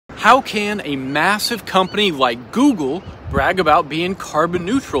How can a massive company like Google brag about being carbon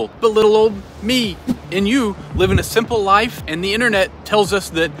neutral, but little old me and you live in a simple life and the internet tells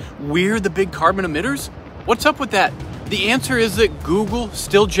us that we're the big carbon emitters? What's up with that? The answer is that Google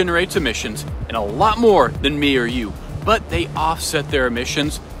still generates emissions, and a lot more than me or you, but they offset their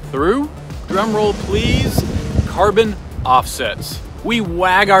emissions through, drumroll please, carbon offsets. We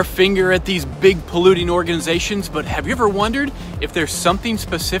wag our finger at these big polluting organizations, but have you ever wondered if there's something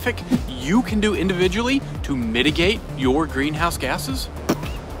specific you can do individually to mitigate your greenhouse gases?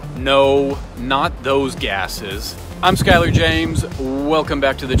 No, not those gases. I'm Skylar James, welcome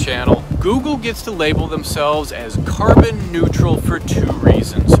back to the channel. Google gets to label themselves as carbon neutral for two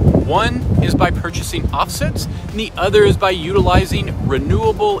reasons. One is by purchasing offsets, and the other is by utilizing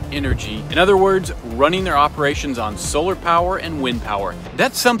renewable energy. In other words, running their operations on solar power and wind power.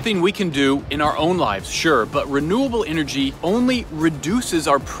 That's something we can do in our own lives, sure, but renewable energy only reduces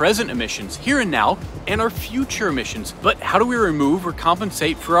our present emissions here and now and our future emissions. But how do we remove or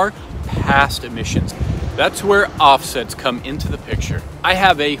compensate for our past emissions? That's where offsets come into the picture. I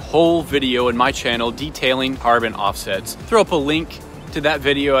have a whole video in my channel detailing carbon offsets. Throw up a link to that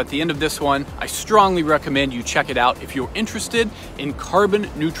video at the end of this one. I strongly recommend you check it out if you're interested in carbon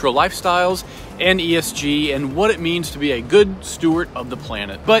neutral lifestyles and ESG and what it means to be a good steward of the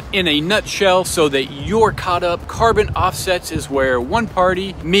planet. But in a nutshell, so that you're caught up, carbon offsets is where one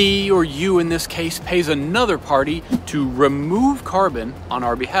party, me or you in this case, pays another party to remove carbon on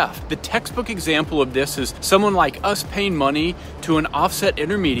our behalf. The textbook example of this is someone like us paying money to an offset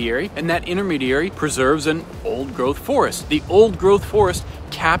intermediary, and that intermediary preserves an old growth forest. The old growth forest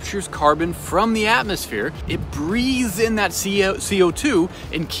captures carbon from the atmosphere, it breathes in that CO2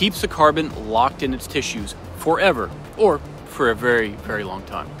 and keeps the carbon locked in its tissues forever, or for a very, very long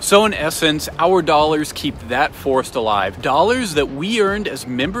time. So in essence, our dollars keep that forest alive. Dollars that we earned as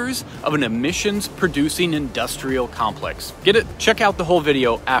members of an emissions producing industrial complex. Get it? Check out the whole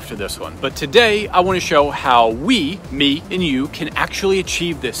video after this one. But today I want to show how we, me and you, can actually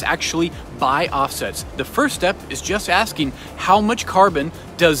achieve this, actually buy offsets. The first step is just asking how much carbon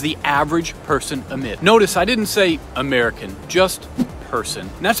does the average person emit. Notice I didn't say American, just person.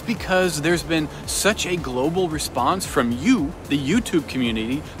 And that's because there's been such a global response from you, the YouTube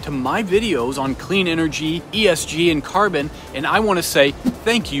community, to my videos on clean energy, ESG, and carbon, and I want to say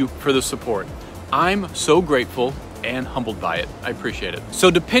thank you for the support. I'm so grateful and humbled by it. I appreciate it.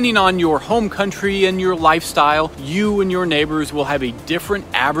 So depending on your home country and your lifestyle, you and your neighbors will have a different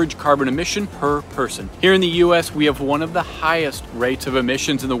average carbon emission per person. Here in the US, we have one of the highest rates of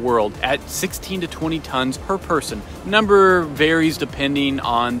emissions in the world at 16 to 20 tons per person. Number varies depending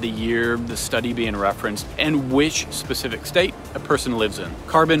on the year, the study being referenced, and which specific state a person lives in.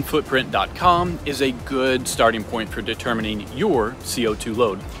 Carbonfootprint.com is a good starting point for determining your CO2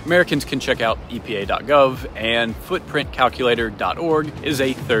 load. Americans can check out EPA.gov, and footprintcalculator.org is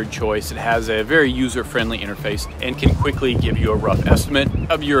a third choice. It has a very user-friendly interface and can quickly give you a rough estimate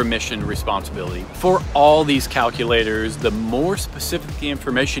of your emission responsibility. For all these calculators, the more specific the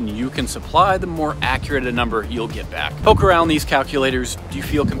information you can supply, the more accurate a number you'll get back. Poke around these calculators. Do you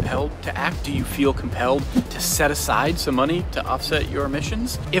feel compelled to act? Do you feel compelled to set aside some money to offset your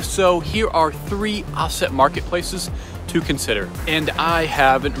emissions? If so, here are 3 offset marketplaces to consider. And I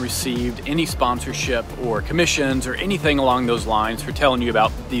haven't received any sponsorship or commissions or anything along those lines for telling you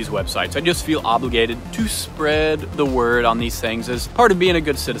about these websites. I just feel obligated to spread the word on these things as part of being a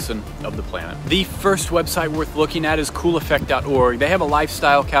good citizen of the planet. The first website worth looking at is cooleffect.org. They have a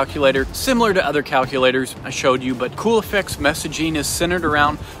lifestyle calculator similar to other calculators I showed you, but CoolEffect's messaging is centered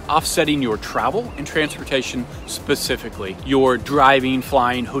around offsetting your travel and transportation specifically. Your driving,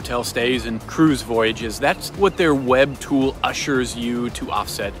 flying, hotel stays, and cruise voyages. That's what their web tool ushers you to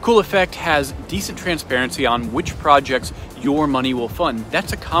offset. CoolEffect has decent transparency on which projects your money will fund.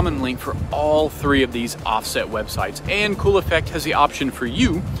 That's a common link for all 3 of these offset websites. And CoolEffect has the option for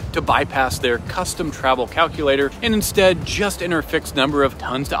you to bypass their custom travel calculator and instead just enter a fixed number of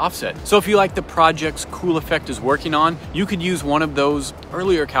tons to offset. So if you like the projects CoolEffect is working on, you could use one of those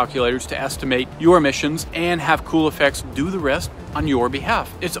earlier calculators to estimate your emissions and have CoolEffect do the rest on your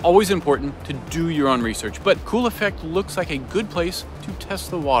behalf. It's always important to do your own research, but CoolEffect looks like a good place to test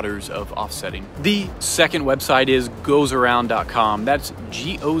the waters of offsetting. The second website is gozaround.com. That's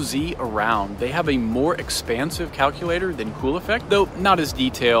G-O-Z around. They have a more expansive calculator than CoolEffect, though not as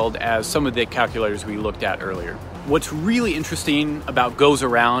detailed as some of the calculators we looked at earlier. What's really interesting about Goes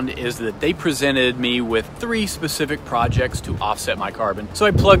Around is that they presented me with 3 specific projects to offset my carbon. So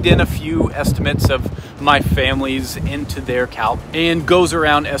I plugged in a few estimates of my family's into their calc, and Goes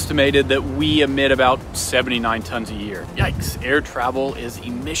Around estimated that we emit about 79 tons a year. Yikes, air travel is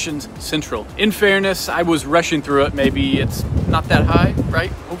emissions central. In fairness, I was rushing through it. Maybe it's not that high, right?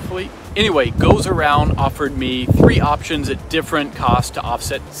 Hopefully. Anyway, Goes Around offered me 3 options at different costs to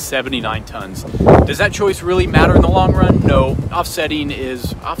offset 79 tons. Does that choice really matter in the long run? No, offsetting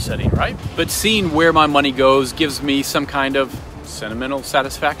is offsetting, right? But seeing where my money goes gives me some kind of sentimental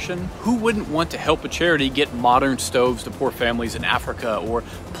satisfaction. Who wouldn't want to help a charity get modern stoves to poor families in Africa, or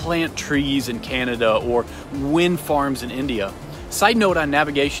plant trees in Canada, or wind farms in India? Side note on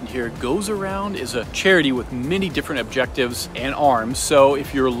navigation here, Goes Around is a charity with many different objectives and arms, so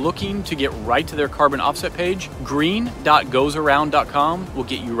if you're looking to get right to their carbon offset page, green.goesaround.com will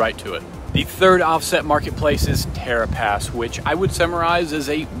get you right to it. The third offset marketplace is TerraPass, which I would summarize as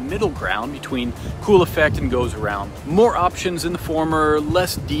a middle ground between Cool Effect and Goes Around. More options in the former,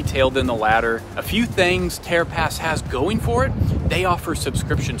 less detailed in the latter. A few things TerraPass has going for it: they offer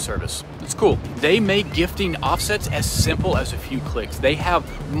subscription service. It's cool. They make gifting offsets as simple as a few clicks. They have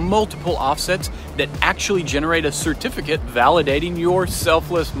multiple offsets that actually generate a certificate validating your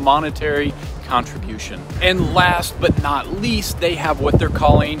selfless monetary contribution. And last but not least, they have what they're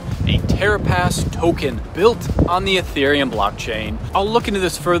calling a TerraPass token built on the Ethereum blockchain. I'll look into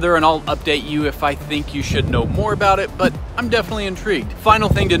this further and I'll update you if I think you should know more about it, but I'm definitely intrigued. Final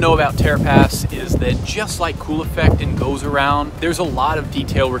thing to know about TerraPass is that just like Cool Effect and Goes Around, there's a lot of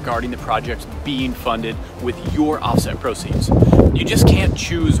detail regarding the projects being funded with your offset proceeds. You just can't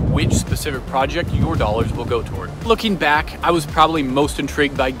choose which specific project your dollars will go toward. Looking back, I was probably most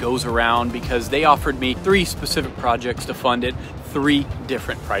intrigued by Goes Around because they offered me 3 specific projects to fund it, 3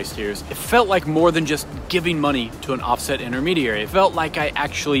 different price tiers. It felt like more than just giving money to an offset intermediary. It felt like I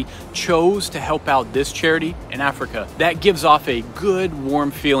actually chose to help out this charity in Africa. That gives off a good,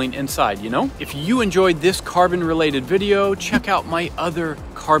 warm feeling inside, you know? If you enjoyed this carbon related video, check out my other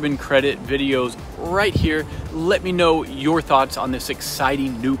carbon credit videos right here. Let me know your thoughts on this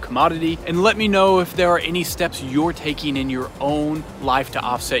exciting new commodity, and let me know if there are any steps you're taking in your own life to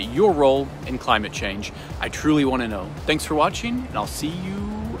offset your role in climate change. I truly want to know. Thanks for watching, and I'll see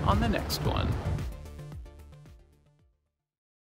you on the next one.